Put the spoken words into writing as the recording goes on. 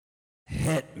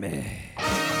Hit me.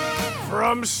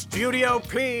 From Studio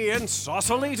P in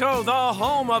Sausalito, the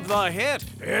home of the hit,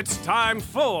 it's time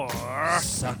for...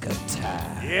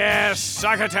 Succotash. Yes,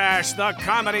 Succotash, the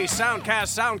comedy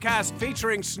soundcast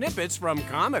featuring snippets from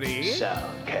comedy.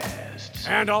 Soundcasts.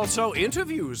 And also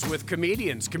interviews with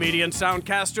comedians, comedian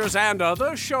soundcasters, and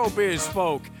other showbiz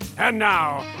folk. And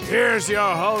now, here's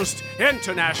your host,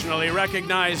 internationally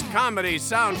recognized comedy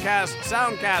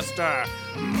soundcaster,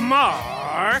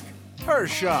 Mark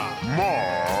Hershaw.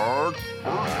 Mark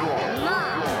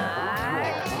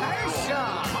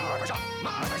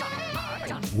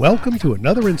Welcome to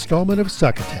another installment of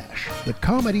Succotash, the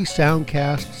comedy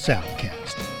soundcast.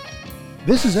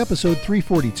 This is episode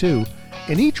 342,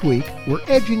 and each week we're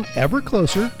edging ever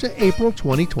closer to April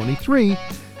 2023,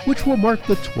 which will mark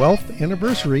the 12th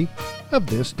anniversary of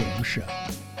this damn show.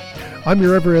 I'm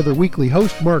your every other weekly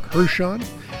host, Mark Hershaw,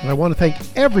 and I want to thank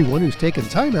everyone who's taken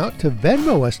time out to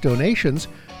Venmo us donations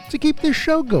to keep this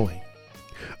show going.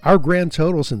 Our grand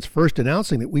total since first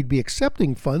announcing that we'd be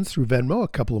accepting funds through Venmo a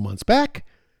couple of months back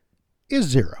is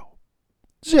zero.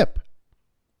 Zip.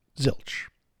 Zilch.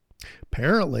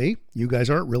 Apparently, you guys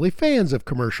aren't really fans of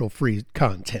commercial-free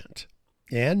content.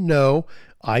 And no,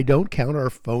 I don't count our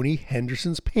phony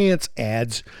Henderson's Pants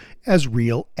ads as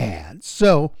real ads.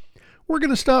 So, we're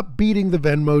going to stop beating the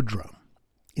Venmo drum.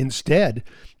 Instead,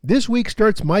 this week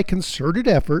starts my concerted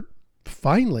effort,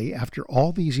 finally, after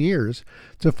all these years,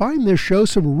 to find this show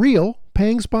some real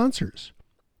paying sponsors.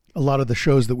 A lot of the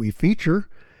shows that we feature,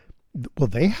 well,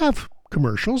 they have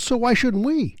commercials, so why shouldn't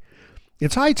we?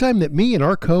 It's high time that me and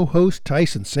our co-host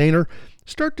Tyson Sainer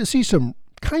start to see some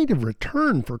kind of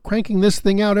return for cranking this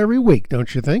thing out every week,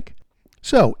 don't you think?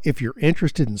 So, if you're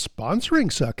interested in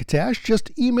sponsoring Succotash,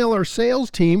 just email our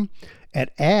sales team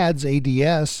at ads,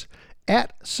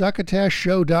 at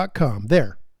succotashshow.com.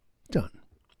 There. Done.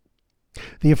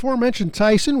 The aforementioned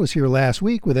Tyson was here last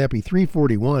week with Epi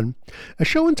 341, a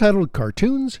show entitled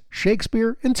Cartoons,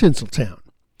 Shakespeare, and Tinseltown.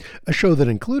 A show that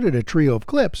included a trio of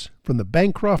clips from the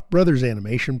Bancroft Brothers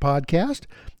Animation Podcast,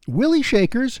 Willie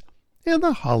Shakers, and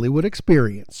the Hollywood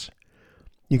Experience.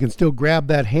 You can still grab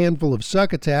that handful of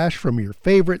Succotash from your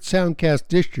favorite Soundcast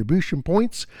distribution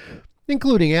points,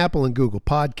 including Apple and Google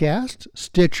Podcasts,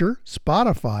 Stitcher,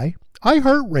 Spotify,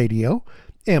 iHeartRadio,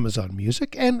 Amazon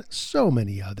Music, and so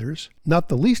many others, not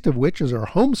the least of which is our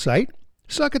home site,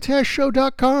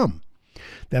 succotashshow.com.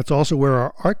 That's also where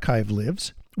our archive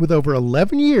lives, with over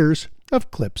 11 years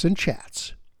of clips and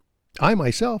chats. I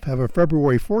myself have a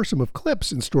February foursome of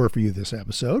clips in store for you this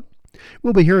episode.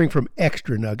 We'll be hearing from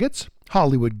Extra Nuggets,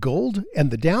 Hollywood Gold, and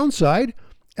The Downside,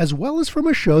 as well as from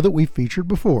a show that we've featured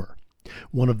before.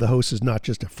 One of the hosts is not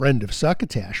just a friend of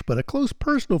Succotash, but a close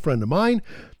personal friend of mine,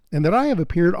 and that I have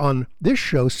appeared on this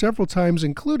show several times,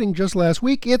 including just last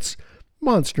week. It's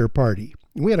Monster Party.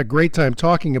 We had a great time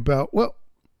talking about, well,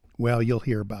 you'll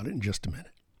hear about it in just a minute.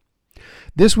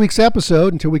 This week's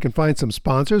episode, until we can find some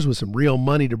sponsors with some real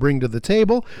money to bring to the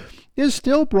table, is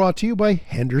still brought to you by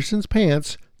Henderson's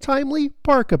Pants, Timely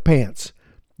Parka Pants.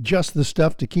 Just the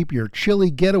stuff to keep your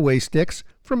chilly getaway sticks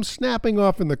from snapping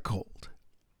off in the cold.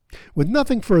 With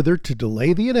nothing further to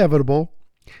delay the inevitable,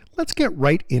 let's get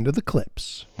right into the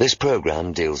clips. This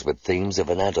program deals with themes of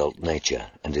an adult nature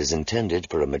and is intended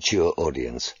for a mature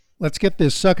audience. Let's get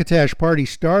this Succotash party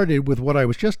started with what I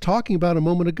was just talking about a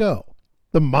moment ago.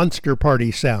 The Monster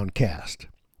Party Soundcast.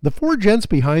 The four gents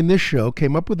behind this show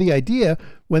came up with the idea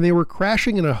when they were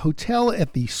crashing in a hotel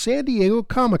at the San Diego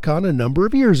Comic-Con a number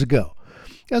of years ago.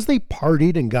 As they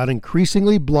partied and got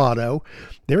increasingly blotto,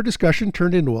 their discussion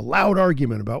turned into a loud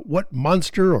argument about what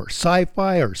monster or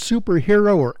sci-fi or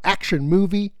superhero or action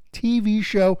movie, TV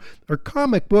show, or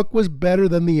comic book was better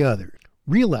than the other.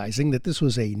 Realizing that this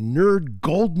was a nerd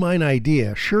goldmine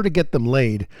idea sure to get them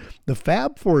laid, the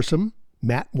Fab Foursome,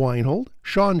 Matt Weinhold,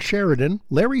 Sean Sheridan,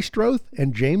 Larry Stroth,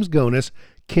 and James Gonis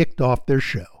kicked off their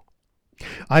show.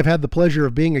 I've had the pleasure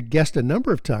of being a guest a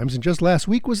number of times, and just last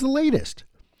week was the latest.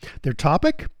 Their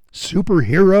topic?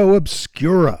 Superhero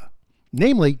Obscura.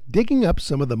 Namely, digging up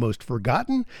some of the most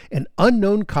forgotten and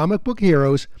unknown comic book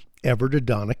heroes ever to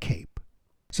don a cape.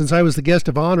 Since I was the guest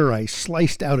of honor, I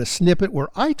sliced out a snippet where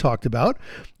I talked about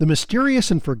the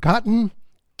mysterious and forgotten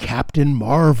Captain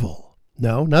Marvel.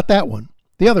 No, not that one.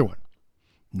 The other one.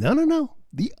 No.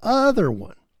 The other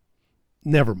one.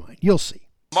 Never mind. You'll see.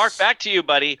 Mark, back to you,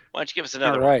 buddy. Why don't you give us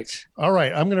another one? All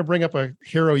right. I'm going to bring up a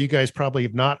hero you guys probably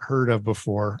have not heard of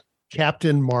before.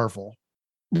 Captain Marvel.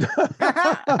 Well,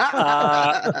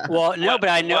 no, but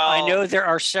I know there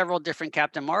are several different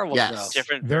Captain Marvels. Yes.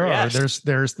 Though. There are.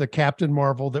 There's the Captain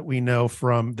Marvel that we know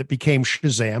from that became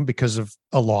Shazam because of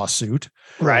a lawsuit.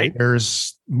 Right.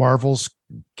 There's Marvel's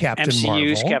Captain MCU's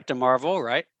Marvel. Captain Marvel,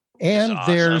 right? And That's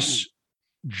awesome. there's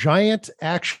giant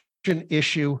action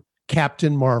issue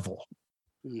Captain Marvel.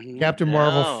 Mhm. Captain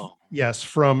Marvel, No. yes,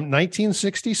 from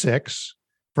 1966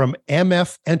 from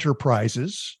MF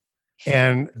Enterprises.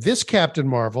 And this Captain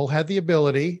Marvel had the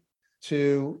ability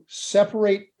to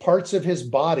separate parts of his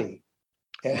body.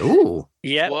 Ooh.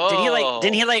 Yeah. Whoa.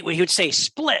 Didn't he like when he would say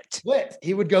split? Split.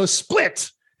 He would go split.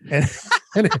 And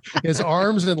his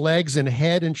arms and legs and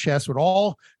head and chest would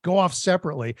all go off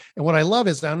separately. And what I love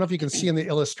is, I don't know if you can see in the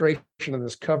illustration on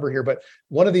this cover here, but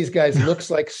one of these guys looks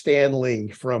like Stan Lee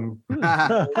from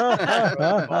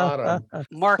the bottom.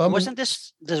 Mark, wasn't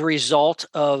this the result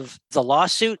of the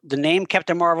lawsuit? The name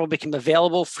Captain Marvel became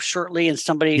available for shortly and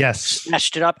somebody Yes.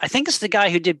 snatched it up. I think it's the guy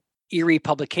who did Eerie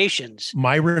Publications.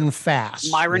 Myron Fass.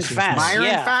 Myron This is Fass. Myron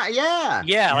Yeah. yeah.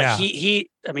 Yeah, like Yeah.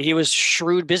 he was a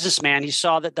shrewd businessman. He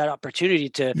saw that opportunity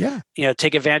to, Yeah.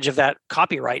 take advantage of that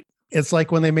copyright. It's like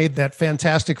when they made that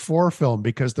Fantastic Four film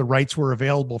because the rights were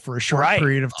available for a short Right.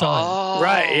 period of time. Oh.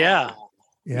 Right, yeah.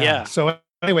 Yeah. So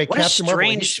anyway, What a Captain Marvel,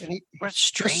 strange, he what a just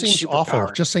strange seems awful.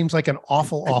 superpower. Just seems like an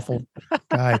awful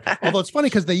guy. Although it's funny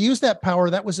because they used that power.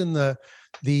 That was in the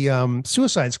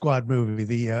Suicide Squad movie.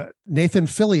 The Nathan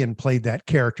Fillion played that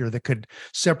character that could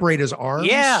separate his arms.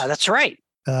 Yeah, that's right.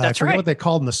 I that's forget right. what they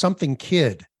called him, the something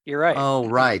kid. You're right. Oh,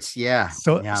 right. Yeah.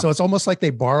 So Yeah. so it's almost like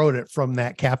they borrowed it from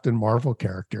that Captain Marvel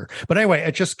character. But anyway,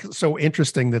 it's just so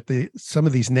interesting that some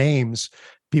of these names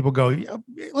people go, "Yeah,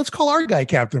 let's call our guy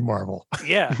Captain Marvel."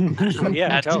 Yeah. Yeah.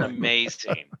 That's Totally.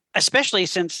 amazing. Especially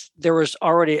since there was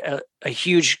already a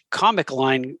huge comic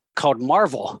line called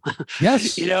Marvel.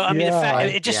 Yes. The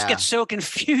fact it just Yeah. gets so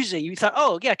confusing. You thought,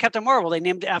 oh yeah, Captain Marvel, they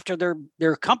named it after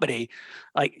their company.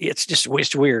 Like it's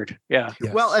weird. Yeah.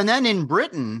 Yes. Well, and then in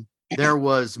Britain, there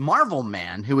was Marvel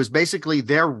Man, who was basically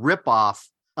their ripoff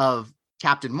of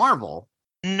Captain Marvel.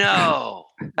 No.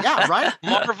 Yeah, right?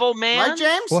 Marvel Man? Right,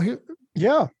 James? Well,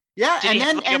 yeah. yeah, Did and he have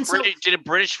then like and so did a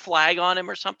British flag on him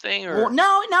or something? Or well,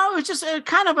 no, it was just a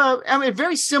kind of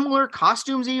very similar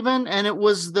costumes even, and it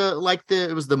was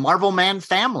the Marvel Man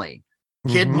family.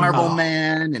 Kid Mhm. Marvel Oh.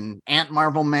 Man and Aunt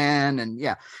Marvel Man, and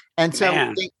yeah. And so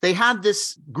Man. they had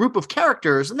this group of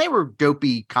characters, and they were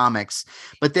dopey comics.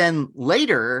 But then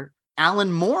later,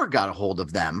 Alan Moore got a hold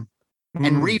of them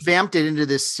and Mm. revamped it into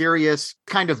this serious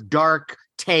kind of dark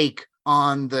take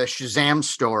on the Shazam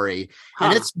story.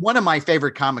 And Huh. it's one of my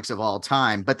favorite comics of all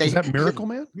time. But Is that Miracle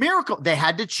Man? Miracle. They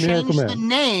had to change Miracle the Man.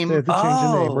 name They had to change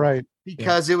the name, Oh. right?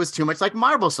 because it was too much like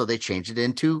Marvel. So they changed it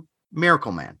into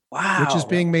Miracle Man. Wow. Which is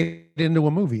being made into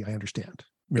a movie, I understand.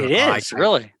 It Miracle. is,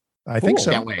 really. I think Cool.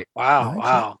 so. Can't wait. Wow. I think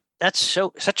Wow. That's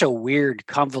such a weird,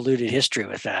 convoluted history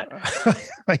with that.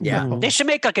 I Yeah. know. They should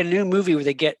make like a new movie where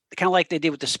they get kind of like they did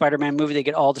with the Spider-Man movie. They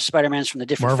get all the Spider-Mans from the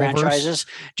different Marvelverse? franchises,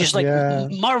 just like Yeah.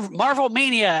 Marvel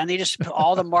Mania, and they just put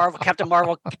all the Captain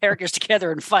Marvel characters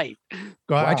together and fight.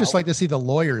 God, I just Wow. like to see the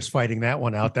lawyers fighting that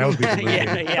one out. That would be the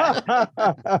movie. Yeah.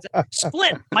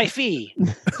 Split my fee.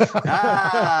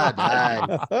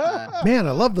 Man,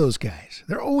 I love those guys.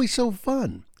 They're always so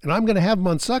fun. And I'm going to have them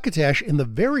on Succotash in the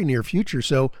very near future,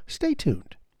 so stay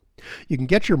tuned. You can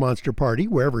get your Monster Party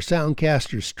wherever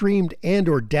Soundcast is streamed and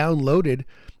or downloaded,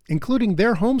 including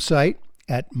their home site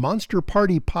at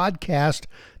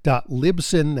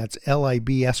monsterpartypodcast.libsyn, that's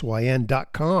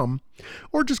libsyn.com,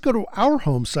 or just go to our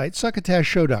home site,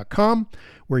 succotashshow.com,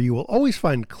 where you will always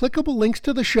find clickable links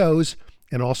to the shows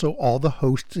and also all the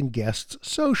hosts and guests'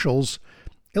 socials,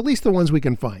 at least the ones we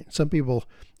can find. Some people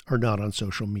are not on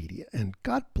social media, and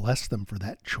God bless them for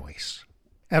that choice.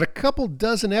 At a couple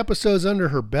dozen episodes under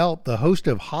her belt, the host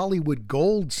of Hollywood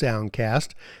Gold Soundcast,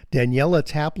 Daniela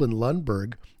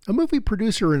Taplin-Lundberg, a movie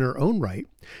producer in her own right,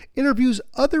 interviews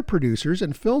other producers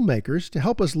and filmmakers to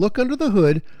help us look under the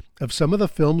hood of some of the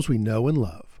films we know and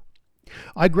love.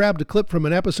 I grabbed a clip from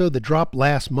an episode that dropped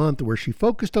last month where she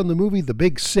focused on the movie The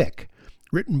Big Sick,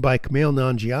 written by Kumail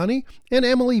Nanjiani and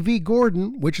Emily V.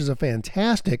 Gordon, which is a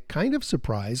fantastic, kind of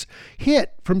surprise,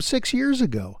 hit from 6 years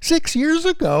ago. 6 years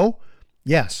ago?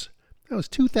 Yes, that was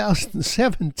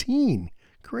 2017.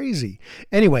 Crazy.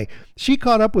 Anyway, she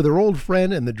caught up with her old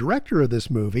friend and the director of this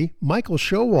movie, Michael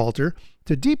Showalter,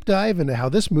 to deep dive into how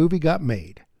this movie got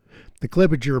made. The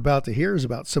clip that you're about to hear is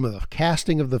about some of the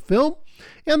casting of the film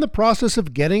and the process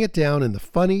of getting it down in the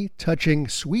funny, touching,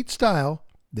 sweet style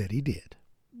that he did.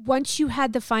 Once you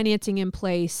had the financing in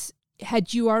place,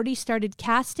 had you already started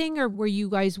casting or were you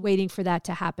guys waiting for that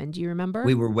to happen? Do you remember?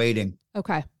 We were waiting.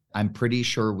 Okay. I'm pretty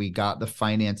sure we got the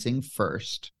financing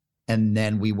first and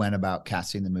then we went about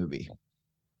casting the movie.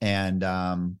 And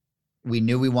we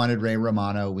knew we wanted Ray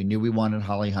Romano. We knew we wanted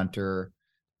Holly Hunter.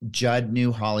 Judd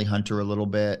knew Holly Hunter a little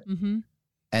bit. Mm-hmm.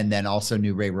 and then also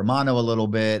knew Ray Romano a little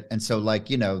bit. And so like,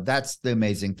 that's the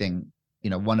amazing thing.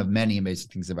 One of many amazing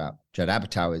things about Judd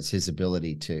Apatow is his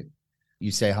ability to,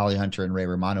 you say Holly Hunter and Ray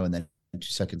Romano, and then 2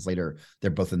 seconds later,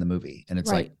 they're both in the movie. And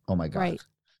it's like, oh my God. Right.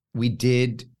 We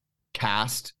did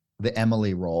cast the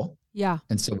Emily role. Yeah.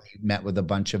 And so we met with a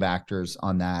bunch of actors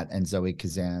on that, and Zoe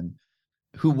Kazan,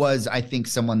 who was, I think,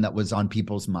 someone that was on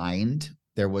people's mind.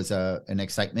 There was an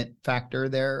excitement factor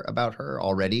there about her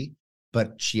already,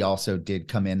 but she also did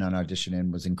come in on audition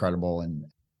and was incredible. And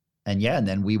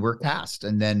then we were cast,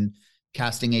 and then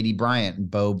casting A.D. Bryant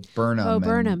and Bo Burnham. Bo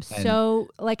Burnham. So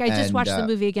I just watched the and,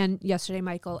 movie again yesterday,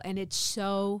 Michael, and it's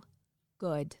so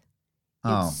good.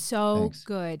 It's thanks.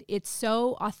 good. It's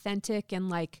so authentic and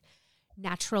like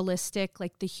naturalistic.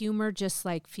 Like the humor just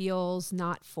like feels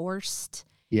not forced.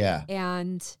 Yeah.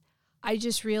 And I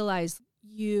just realized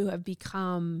you have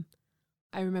become,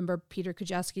 I remember Peter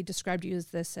Kujawski described you as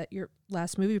this at your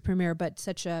last movie premiere, but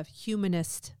such a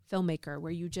humanist filmmaker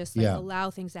where you just like allow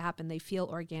things to happen. They feel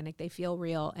organic, they feel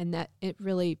real. And that it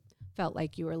really felt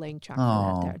like you were laying track for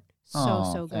that there.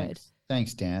 So good.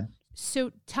 Thanks, Dan.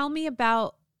 So tell me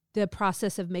about the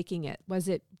process of making it. Was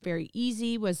it very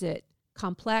easy? Was it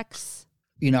complex?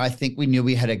 I think we knew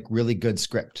we had a really good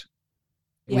script.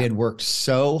 Yeah. We had worked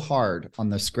so hard on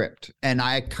the script, and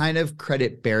I kind of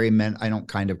credit Barry Mendel. I don't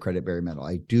kind of credit Barry Mendel.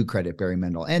 I do credit Barry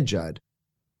Mendel and Judd.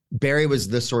 Barry was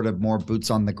the sort of more boots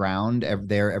on the ground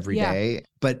there every day,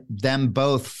 but them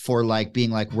both for like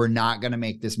being like, we're not going to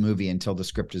make this movie until the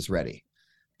script is ready.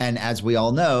 And as we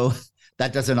all know,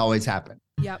 that doesn't always happen.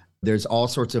 Yep. There's all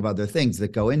sorts of other things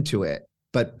that go into it.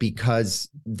 But because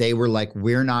they were like,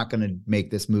 we're not going to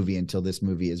make this movie until this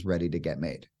movie is ready to get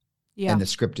made. Yeah. And the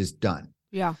script is done.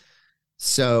 Yeah.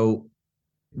 So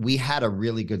we had a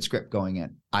really good script going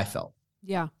in, I felt.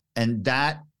 Yeah. And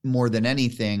that more than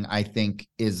anything, I think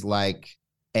is like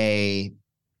if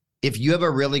you have a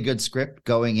really good script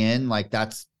going in, like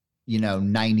that's,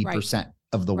 90%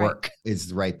 of the work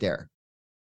is right there.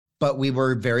 But we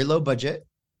were very low budget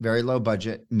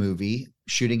movie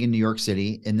shooting in New York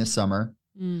City in the summer.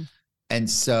 And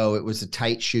so it was a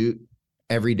tight shoot.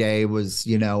 Every day was,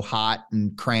 hot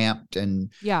and cramped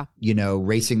and,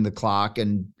 racing the clock.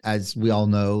 And as we all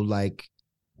know, like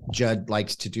Judd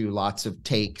likes to do lots of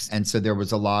takes. And so there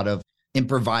was a lot of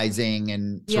improvising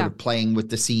and sort of playing with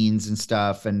the scenes and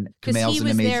stuff. And Kumail's he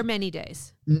was there many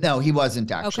days. No, he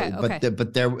wasn't actually, okay.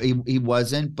 but there he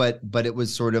wasn't, but it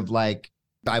was sort of like,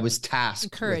 I was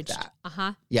tasked with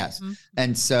that. Yes. Mm-hmm.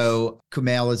 And so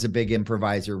Kumail is a big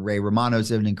improviser. Ray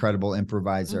Romano's an incredible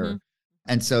improviser. Mm-hmm.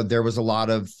 And so there was a lot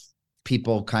of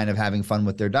people kind of having fun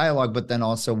with their dialogue, but then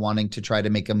also wanting to try to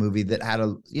make a movie that had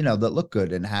that looked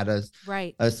good and had a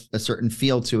certain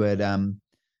feel to it.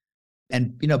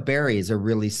 And Barry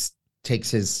is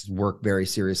takes his work very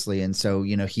seriously. And so,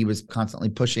 he was constantly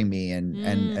pushing me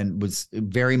and was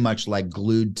very much like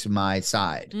glued to my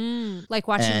side. Like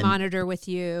watching monitor with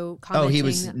you. Commenting. Oh, he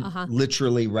was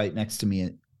literally right next to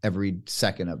me every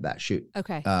second of that shoot.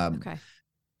 Okay. Okay.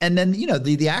 And then,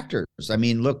 the actors, I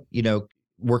mean, look,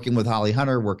 working with Holly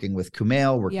Hunter, working with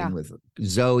Kumail, working with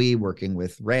Zoe, working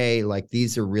with Ray, like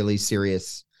these are really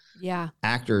serious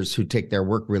actors who take their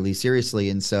work really seriously.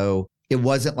 And so it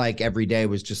wasn't like every day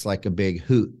was just like a big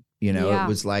hoot, it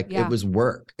was like, it was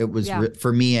work. It was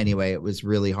for me anyway, it was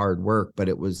really hard work, but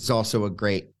it was also a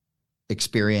great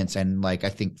experience. And like, I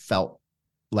think felt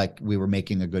like we were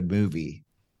making a good movie.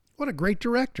 What a great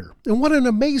director. And what an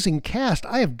amazing cast.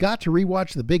 I have got to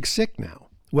rewatch The Big Sick now.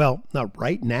 Well, not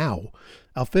right now.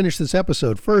 I'll finish this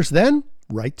episode first, then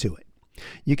right to it.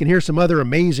 You can hear some other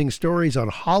amazing stories on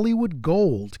Hollywood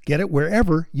Gold. Get it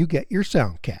wherever you get your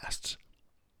soundcasts.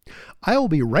 I will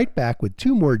be right back with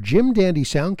 2 more Jim Dandy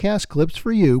Soundcast clips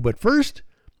for you, but first,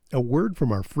 a word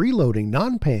from our freeloading,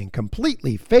 non-paying,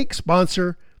 completely fake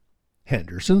sponsor,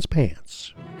 Henderson's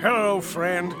Pants. Hello,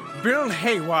 friend. Bill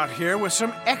Haywatt here with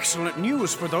some excellent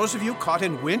news for those of you caught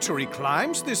in wintry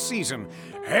climes this season.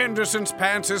 Henderson's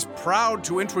Pants is proud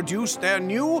to introduce their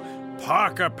new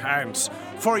Parka Pants.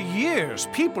 For years,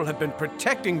 people have been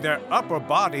protecting their upper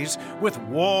bodies with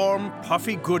warm,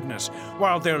 puffy goodness,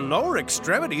 while their lower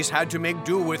extremities had to make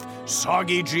do with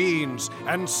soggy jeans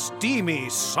and steamy,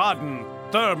 sodden,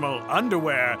 thermal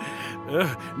underwear.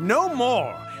 No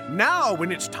more. Now,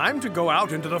 when it's time to go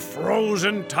out into the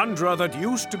frozen tundra that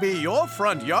used to be your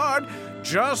front yard,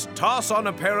 just toss on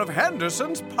a pair of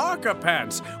Henderson's Parka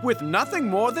Pants with nothing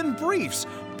more than briefs,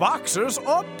 boxers,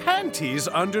 or panties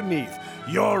underneath.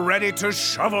 You're ready to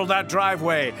shovel that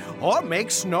driveway or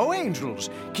make snow angels,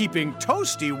 keeping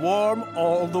toasty warm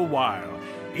all the while.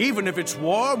 Even if it's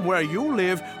warm where you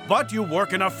live, but you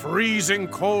work in a freezing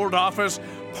cold office,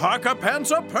 Parka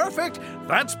pants are perfect.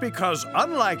 That's because,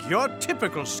 unlike your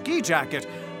typical ski jacket,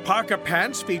 Parka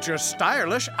pants feature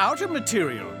stylish outer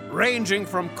material, ranging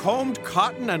from combed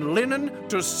cotton and linen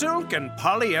to silk and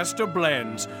polyester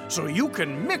blends, so you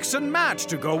can mix and match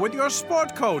to go with your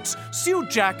sport coats, suit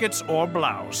jackets, or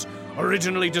blouse.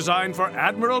 Originally designed for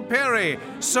Admiral Perry,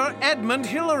 Sir Edmund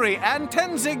Hillary, and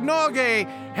Tenzing Norgay,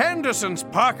 Henderson's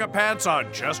Parka pants are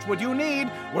just what you need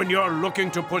when you're looking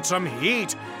to put some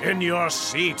heat in your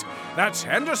seat. That's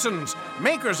Henderson's,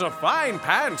 makers of fine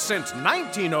pants since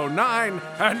 1909,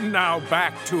 and now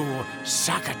back to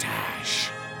Succotash.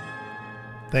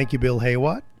 Thank you, Bill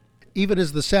Haywatt. Even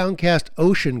as the Soundcast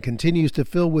ocean continues to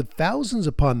fill with thousands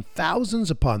upon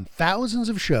thousands upon thousands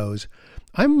of shows,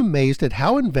 I'm amazed at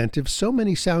how inventive so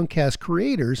many Soundcast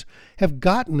creators have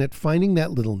gotten at finding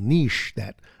that little niche,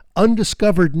 that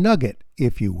undiscovered nugget,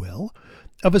 if you will,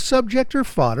 of a subject or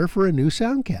fodder for a new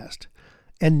Soundcast.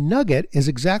 And nugget is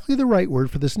exactly the right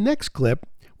word for this next clip,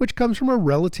 which comes from a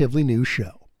relatively new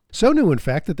show. So new, in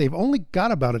fact, that they've only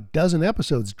got about a dozen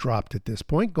episodes dropped at this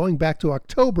point, going back to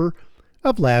October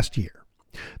of last year.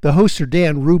 The hosts are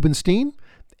Dan Rubenstein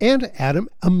and Adam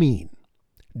Amin.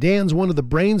 Dan's one of the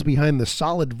brains behind the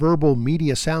Solid Verbal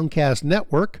Media Soundcast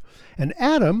Network, and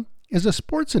Adam is a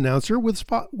sports announcer with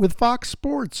Fox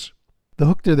Sports. The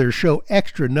hook to their show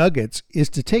Extra Nuggets is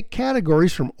to take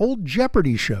categories from old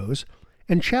Jeopardy shows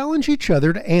and challenge each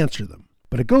other to answer them.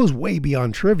 But it goes way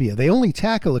beyond trivia. They only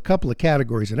tackle a couple of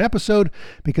categories an episode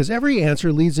because every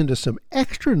answer leads into some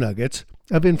extra nuggets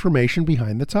of information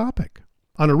behind the topic.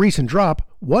 On a recent drop,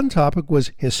 one topic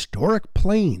was historic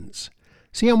planes.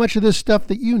 See how much of this stuff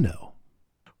that you know.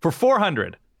 For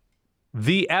 400,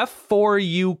 the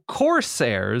F-4U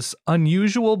Corsair's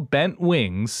unusual bent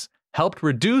wings helped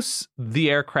reduce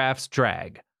the aircraft's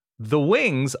drag. The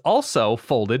wings also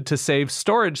folded to save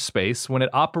storage space when it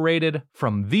operated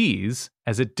from these,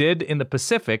 as it did in the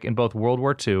Pacific in both World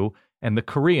War II and the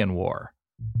Korean War.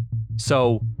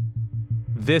 So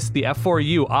the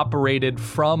F-4U operated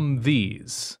from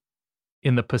these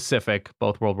in the Pacific,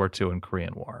 both World War II and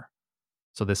Korean War.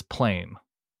 So this plane,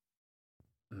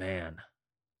 man,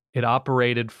 it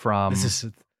operated from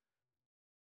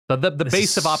the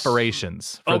base of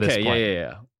operations for this plane.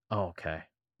 Yeah. Okay.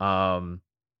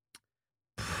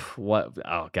 What?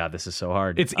 Oh God, this is so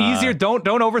hard. It's easier. Don't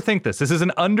overthink this. This is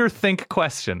an underthink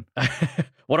question.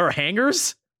 What are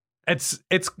hangars? It's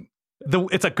a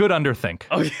good underthink.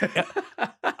 Okay.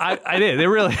 I did. It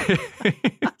really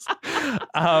is.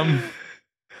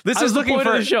 This is the point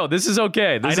of the show. This is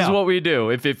okay. This is what we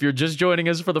do. If you're just joining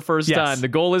us for the first time, the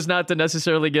goal is not to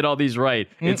necessarily get all these right.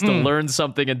 It's to learn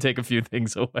something and take a few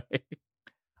things away.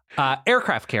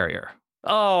 Aircraft carrier.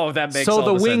 Oh, that makes all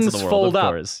the wings sense in the world, fold of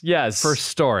up. Course. Yes, for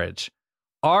storage.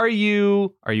 Are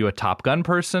you a Top Gun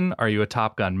person? Are you a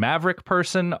Top Gun Maverick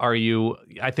person?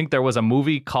 I think there was a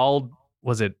movie called,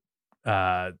 was it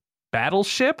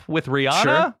Battleship with Rihanna?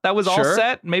 Sure. That was all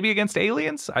set maybe against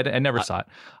aliens. I never saw it.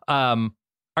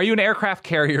 Are you an aircraft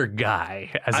carrier guy?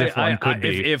 As if one could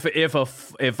be.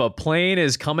 If a plane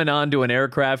is coming onto an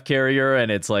aircraft carrier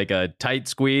and it's like a tight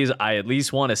squeeze, I at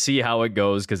least want to see how it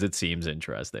goes because it seems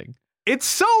interesting. It's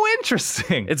so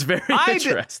interesting. It's very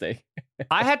interesting.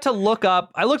 I had to look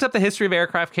up. I looked up the history of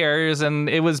aircraft carriers, and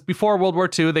it was before World War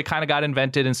II. They kind of got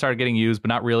invented and started getting used, but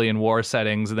not really in war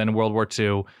settings. And then in World War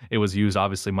II, it was used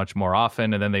obviously much more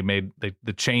often. And then they made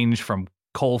the change from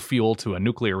coal fuel to a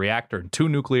nuclear reactor and 2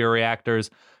 nuclear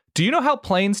reactors. Do you know how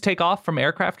planes take off from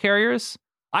aircraft carriers?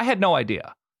 I had no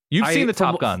idea. You've seen the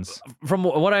Top Guns. From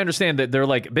what I understand, that they're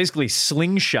like basically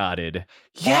slingshotted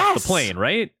off the plane,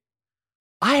 right?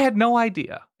 I had no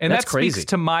idea. And That's that speaks crazy.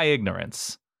 to my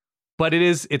ignorance. But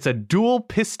it's a dual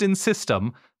piston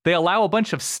system. They allow a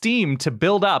bunch of steam to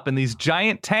build up in these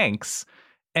giant tanks,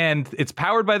 and it's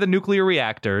powered by the nuclear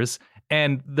reactors.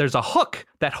 And there's a hook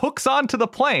that hooks onto the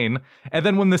plane. And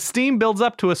then when the steam builds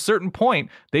up to a certain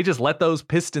point, they just let those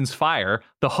pistons fire.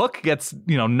 The hook gets,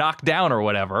 knocked down or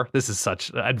whatever. This is such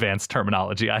advanced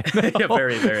terminology. I know. Yeah,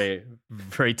 very, very,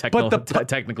 very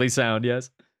technically sound.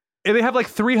 Yes. They have like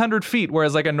 300 feet,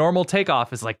 whereas like a normal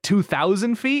takeoff is like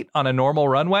 2,000 feet on a normal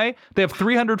runway. They have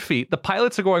 300 feet. The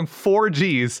pilots are going 4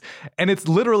 Gs, and it's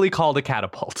literally called a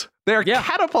catapult. They're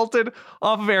catapulted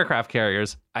off of aircraft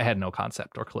carriers. I had no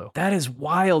concept or clue. That is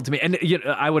wild to me. And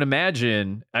I would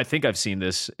imagine, I think I've seen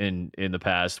this in the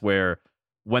past, where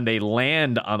when they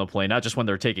land on the plane, not just when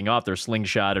they're taking off, they're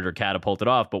slingshotted or catapulted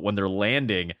off, but when they're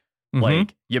landing,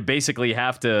 like you basically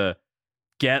have to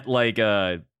get like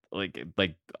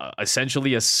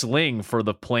essentially a sling for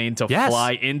the plane to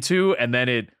fly into, and then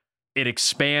it it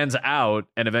expands out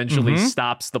and eventually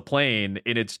stops the plane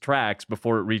in its tracks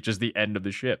before it reaches the end of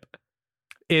the ship.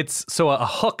 It's so a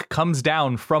hook comes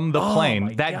down from the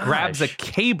plane that grabs a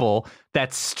cable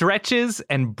that stretches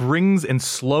and brings and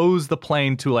slows the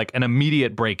plane to like an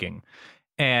immediate braking.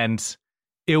 And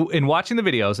in watching the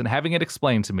videos and having it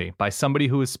explained to me by somebody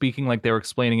who was speaking like they were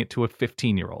explaining it to a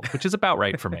 15-year-old, which is about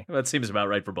right for me. That seems about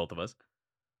right for both of us.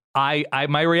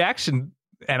 My reaction,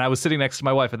 and I was sitting next to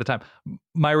my wife at the time,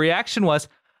 my reaction was,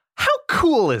 how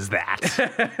cool is that?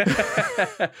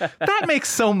 That makes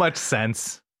so much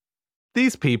sense.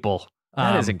 These people.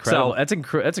 That is incredible.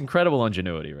 That's incredible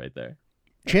ingenuity right there.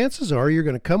 Chances are you're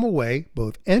going to come away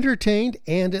both entertained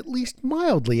and at least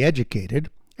mildly educated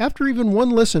after even one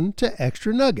listen to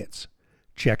Extra Nuggets.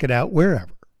 Check it out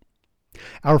wherever.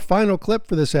 Our final clip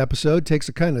for this episode takes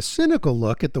a kind of cynical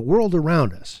look at the world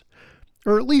around us,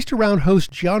 or at least around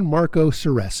host Gianmarco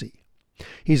Ceresi.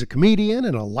 He's a comedian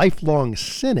and a lifelong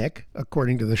cynic,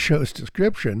 according to the show's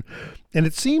description, and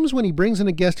it seems when he brings in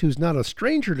a guest who's not a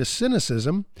stranger to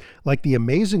cynicism, like the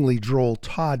amazingly droll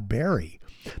Todd Barry,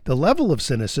 the level of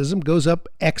cynicism goes up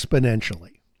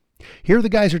exponentially. Here the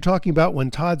guys are talking about when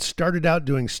Todd started out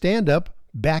doing stand-up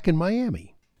back in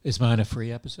Miami. Is mine a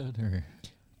free episode? Or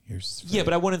Yeah,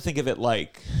 but I wouldn't think of it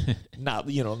like,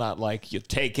 not like you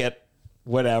take it,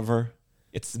 whatever.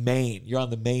 It's main. You're on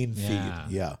the main feed.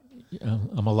 Yeah.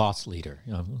 I'm a loss leader.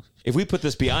 If we put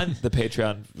this beyond the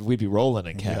Patreon, we'd be rolling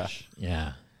in cash.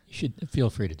 Yeah. You should feel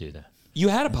free to do that. You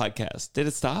had a podcast. Did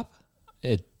it stop?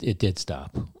 It did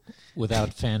stop.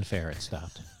 Without fanfare, it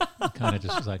stopped. It kind of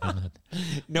just was like,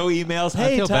 no emails.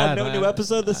 Hey, Todd, no new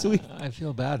episode this week. I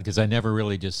feel bad because I never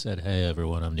really just said, hey,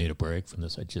 everyone, I need a break from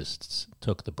this. I just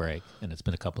took the break, and it's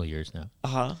been a couple of years now.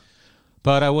 Uh-huh.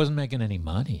 But I wasn't making any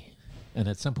money. And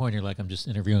at some point, you're like, I'm just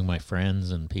interviewing my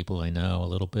friends and people I know a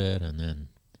little bit. And then,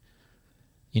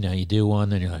 you do one,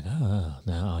 then you're like, oh,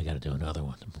 now I got to do another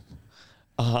one.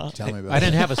 Uh-huh. Tell me about it. I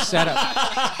didn't have a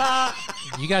setup.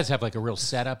 You guys have like a real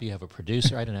setup. You have a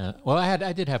producer. I didn't have. Well,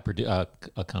 I did have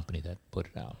a company that put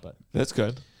it out, but that's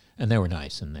good. And they were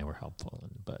nice and they were helpful.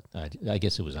 But I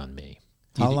guess it was on me.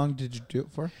 How long did you do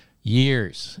it for?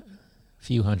 Years, a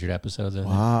few hundred episodes. I think.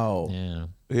 Wow.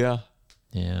 Yeah.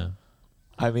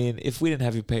 I mean, if we didn't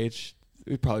have you, Paige,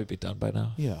 we'd probably be done by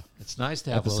now. Yeah. It's nice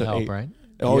to have a little help, right?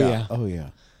 Oh yeah. Oh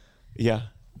yeah. Yeah.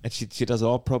 And she does it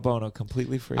all pro bono,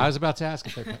 completely free. I was about to ask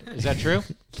if is that true?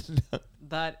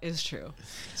 That is true.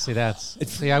 See,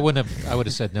 I would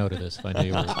have said no to this if I knew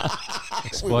you were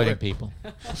exploiting people.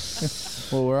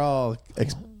 Well, we're all.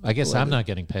 I guess I'm not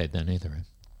getting paid then either.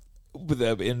 With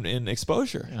in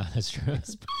exposure. Yeah, that's true.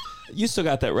 You still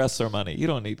got that wrestler money. You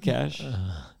don't need cash.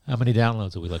 How many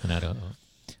downloads are we looking at?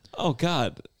 Oh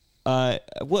God.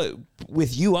 What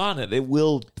with you on it? There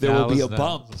will be a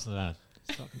bump.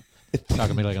 Talking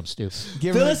to me like I'm stupid.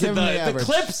 Listen, the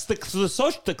clips, the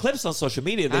clips on social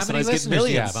media. They sometimes get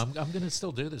millions. I'm going to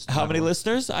still do this. How many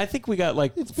listeners? I think we got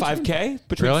like 5K,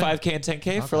 between 5K and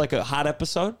 10K for like a hot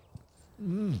episode.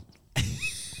 We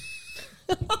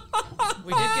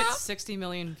did get 60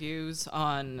 million views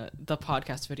on the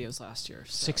podcast videos last year.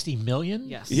 So. 60 million?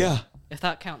 Yes. Yeah. If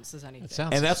that counts as anything.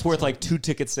 And that's worth like 2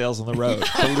 ticket sales on the road.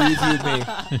 Believe you me.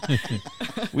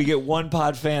 We get one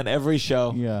pod fan every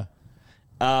show. Yeah.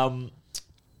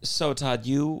 So Todd,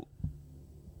 you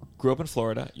grew up in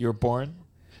Florida. You were born?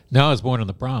 No, I was born in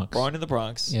the Bronx. Born in the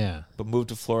Bronx. Yeah. But moved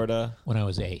to Florida when I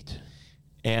was 8.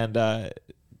 And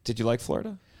did you like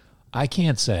Florida? I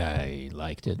can't say I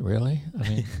liked it really. I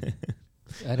mean,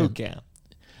 who can?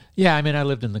 Yeah, I mean, I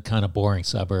lived in the kind of boring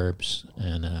suburbs,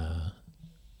 and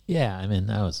yeah, I mean,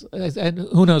 and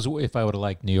who knows if I would have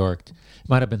liked New York? It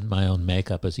might have been my own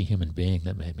makeup as a human being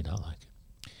that made me not like it.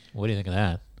 What do you think of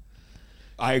that?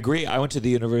 I agree. I went to the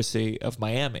University of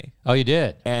Miami. Oh, you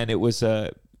did? And it was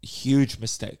a huge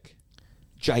mistake.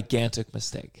 Gigantic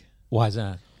mistake. Why is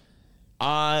that?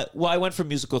 Well, I went for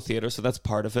musical theater, so that's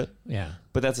part of it. Yeah.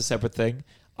 But that's a separate thing.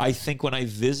 I think when I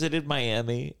visited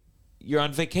Miami, you're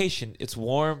on vacation. It's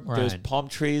warm. Right. There's palm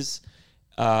trees.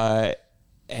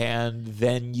 And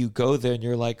then you go there and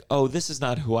you're like, oh, this is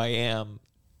not who I am.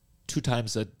 2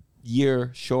 times a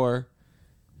year, sure.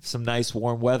 Some nice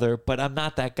warm weather, but I'm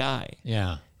not that guy.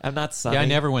 Yeah. I'm not sunny. Yeah, I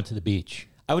never went to the beach.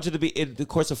 I went to the beach in the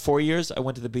course of 4 years. I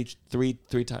went to the beach three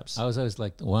times. I was always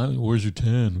like, where's your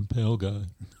tan? Pale guy.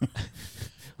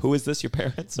 Who is this? Your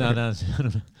parents? No, I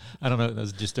don't know. I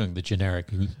was just doing the generic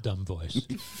dumb voice.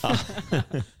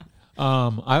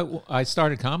 I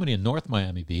started comedy in North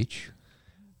Miami Beach.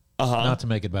 Not to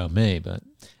make it about me, but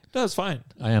no, it's fine.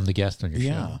 I am the guest on your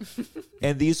show.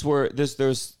 And these were there's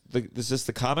this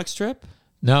the comic strip.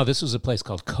 No, this was a place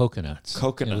called Coconuts.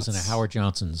 Coconuts. It was in a Howard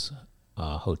Johnson's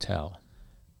hotel.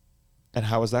 And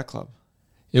how was that club?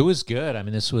 It was good. I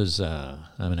mean, this was,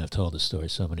 I've told this story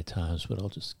so many times, but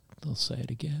I'll say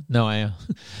it again. No,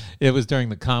 it was during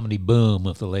the comedy boom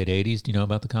of the late 80s. Do you know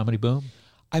about the comedy boom?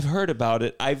 I've heard about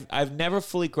it. I've never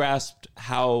fully grasped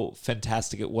how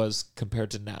fantastic it was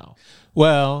compared to now.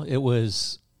 Well, it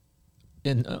was,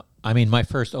 my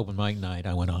first open mic night,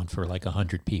 I went on for like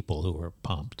 100 people who were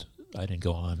pumped. I didn't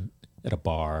go on at a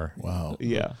bar. Wow.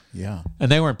 Yeah. Yeah. And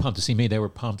they weren't pumped to see me. They were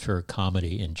pumped for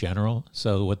comedy in general.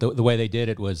 So the way they did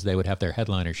it was they would have their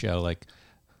headliner show, like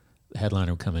the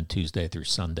headliner would come in Tuesday through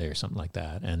Sunday or something like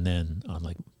that. And then on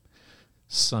like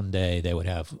Sunday, they would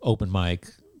have open mic,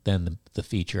 then the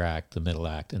feature act, the middle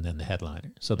act, and then the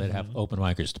headliner. So they'd have open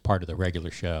micers to part of the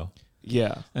regular show.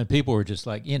 Yeah. And people were just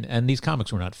like, and these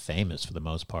comics were not famous for the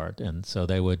most part. And so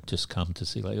they would just come to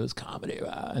see, like, it was comedy.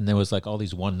 And there was like all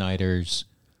these one-nighters,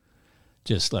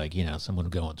 just like, someone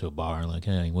would go into a bar and like,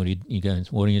 hey,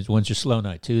 when's your slow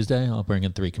night? Tuesday? I'll bring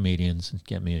in 3 comedians and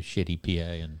get me a shitty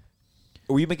PA. And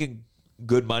were you making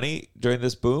good money during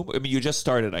this boom? I mean, you just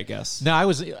started, I guess. No, I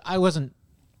wasn't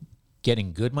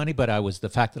getting good money, but the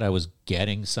fact that I was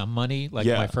getting some money, like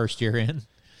my first year in.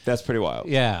 That's pretty wild.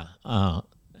 Yeah.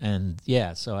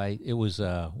 So it was,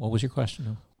 what was your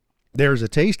question? There's a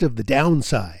taste of the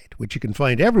downside, which you can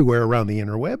find everywhere around the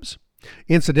interwebs.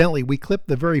 Incidentally, we clipped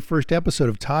the very first episode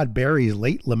of Todd Barry's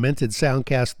late lamented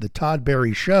soundcast, The Todd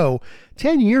Barry Show,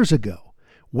 10 years ago,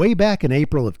 way back in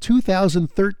April of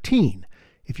 2013.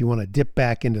 If you want to dip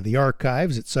back into the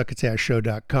archives at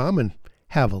succotashshow.com and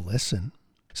have a listen.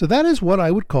 So that is what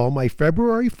I would call my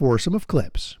February foursome of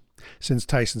clips. Since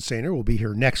Tyson Sainer will be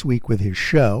here next week with his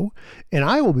show, and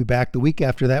I will be back the week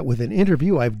after that with an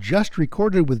interview I've just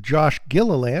recorded with Josh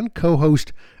Gilliland,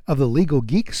 co-host of the Legal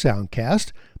Geek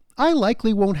Soundcast, I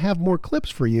likely won't have more clips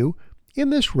for you in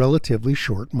this relatively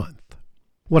short month.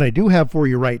 What I do have for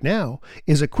you right now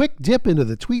is a quick dip into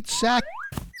the tweet sack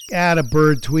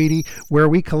bird, Tweety, where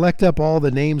we collect up all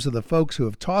the names of the folks who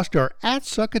have tossed our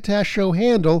 @Succotash Show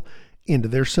handle into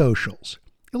their socials.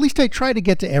 At least I try to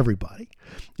get to everybody.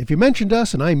 If you mentioned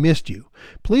us and I missed you,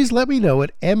 please let me know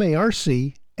at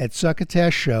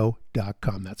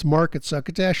marc@succotashshow.com. That's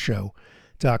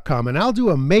marc@succotashshow.com. And I'll do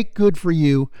a make good for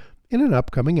you in an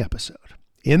upcoming episode.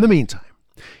 In the meantime,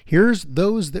 here's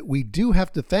those that we do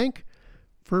have to thank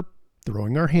for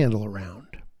throwing our handle around.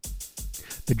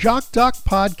 The Jock Doc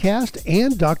Podcast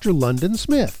and Dr. London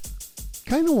Smith.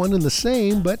 Kind of one and the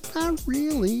same, but not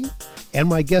really. And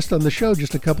my guest on the show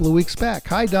just a couple of weeks back.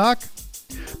 Hi, Doc.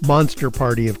 Monster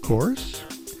Party, of course.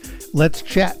 Let's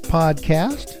Chat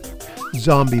Podcast.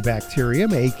 Zombie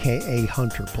Bacterium, a.k.a.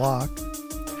 Hunter Block.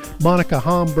 Monica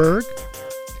Homburg.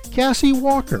 Cassie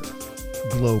Walker.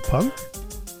 Glowpunk.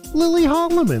 Lily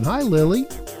Holloman. Hi, Lily.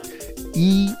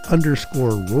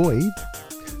 E_Royd.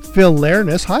 Phil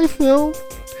Lernis. Hi, Phil.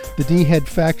 The D-Head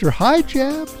Factor. Hi,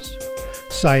 Jabs.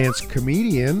 Science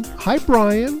Comedian. Hi,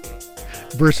 Brian.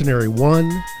 Versionary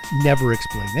 1. Never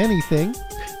Explain Anything.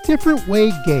 Different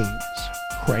Way Games.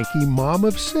 Cranky Mom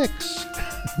of 6.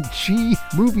 G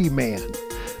Movie Man.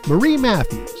 Marie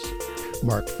Matthews.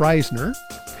 Mark Freisner.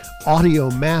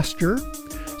 Audio Master.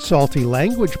 Salty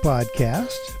Language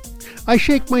Podcast. I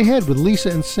Shake My Head with Lisa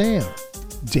and Sam.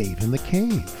 Dave in the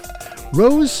Cave.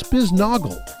 Rose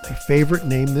Spiznoggle. My favorite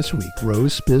name this week.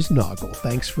 Rose Spiznoggle.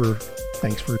 Thanks for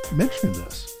mentioning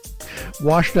this.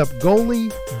 Washed Up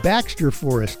Goalie. Baxter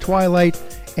Forest Twilight.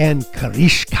 And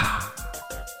Karishka.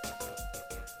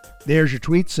 There's your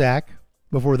tweet sack.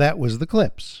 Before that was the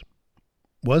clips.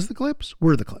 Was the clips?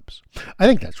 Were the clips. I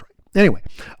think that's right. Anyway,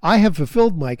 I have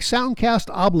fulfilled my Soundcast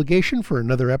obligation for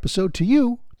another episode to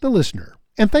you, the listener.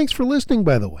 And thanks for listening,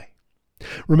 by the way.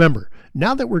 Remember,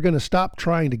 now that we're going to stop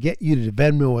trying to get you to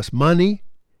Venmo us money,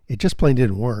 it just plain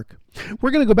didn't work,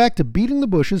 we're going to go back to beating the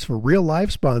bushes for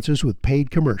real-life sponsors with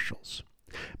paid commercials.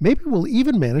 Maybe we'll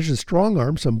even manage to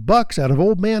strong-arm some bucks out of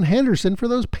old man Henderson for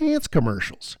those pants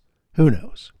commercials. Who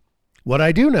knows? What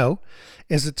I do know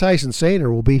is that Tyson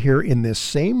Sainer will be here in this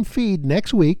same feed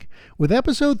next week with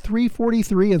episode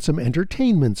 343 and some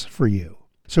entertainments for you.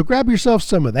 So grab yourself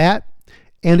some of that,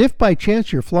 and if by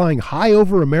chance you're flying high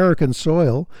over American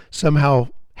soil, somehow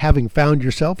having found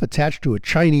yourself attached to a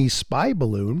Chinese spy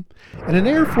balloon, and an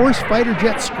Air Force fighter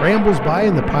jet scrambles by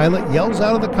and the pilot yells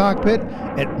out of the cockpit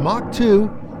at Mach 2,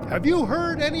 "Have you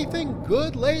heard anything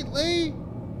good lately?"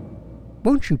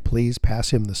 Won't you please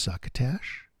pass him the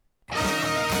succotash?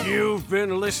 You've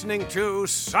been listening to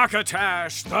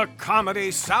Succotash, the comedy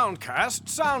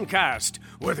soundcast,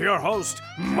 with your host,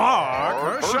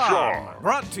 Mark Hershon.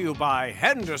 Brought to you by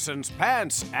Henderson's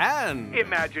Pants and...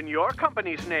 Imagine your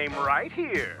company's name right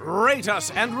here. Rate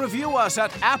us and review us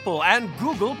at Apple and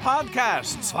Google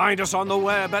Podcasts. Find us on the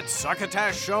web at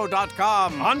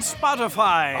succotashshow.com, on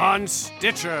Spotify, on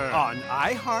Stitcher, on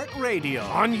iHeartRadio,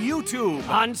 on YouTube,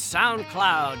 on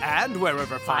SoundCloud, and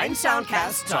wherever fine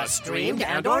soundcasts are streamed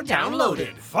and or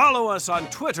downloaded. Follow us on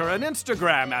Twitter and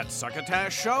Instagram at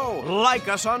Succotash Show. Like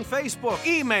us on Facebook.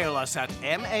 Email us at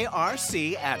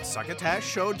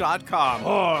marc@succotashshow.com.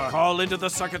 Or call into the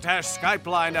Succotash Skype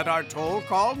line at our toll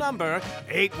call number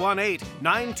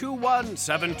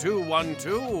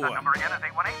 818-921-7212. That number again is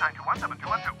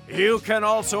 818-921-7212. You can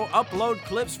also upload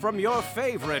clips from your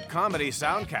favorite comedy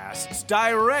soundcasts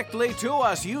directly to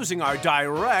us using our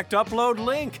direct upload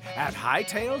link at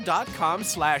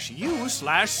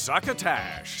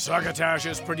hightail.com/u/succotash. Succotash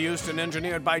is produced and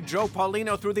engineered by Joe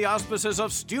Paulino through the auspices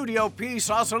of Studio P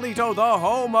Sausalito, the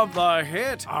home of the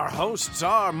hit. Our hosts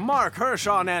are Mark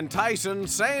Hershon and Tyson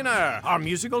Sainer. Our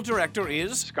musical director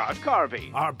is Scott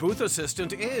Carvey. Our booth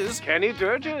assistant is Kenny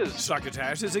Durges.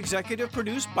 Succotash is executive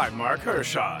produced by Mark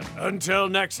Hershon. Until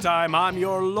next time, I'm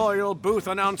your loyal booth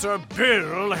announcer,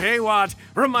 Bill Haywatt,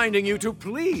 reminding you to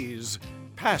please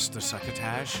pass the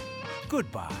Succotash.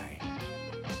 Goodbye.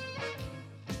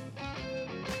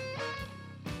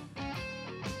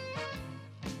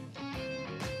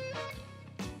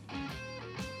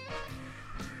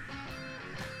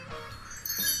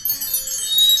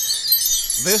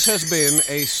 This has been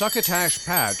a Succotash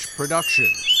Patch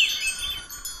production.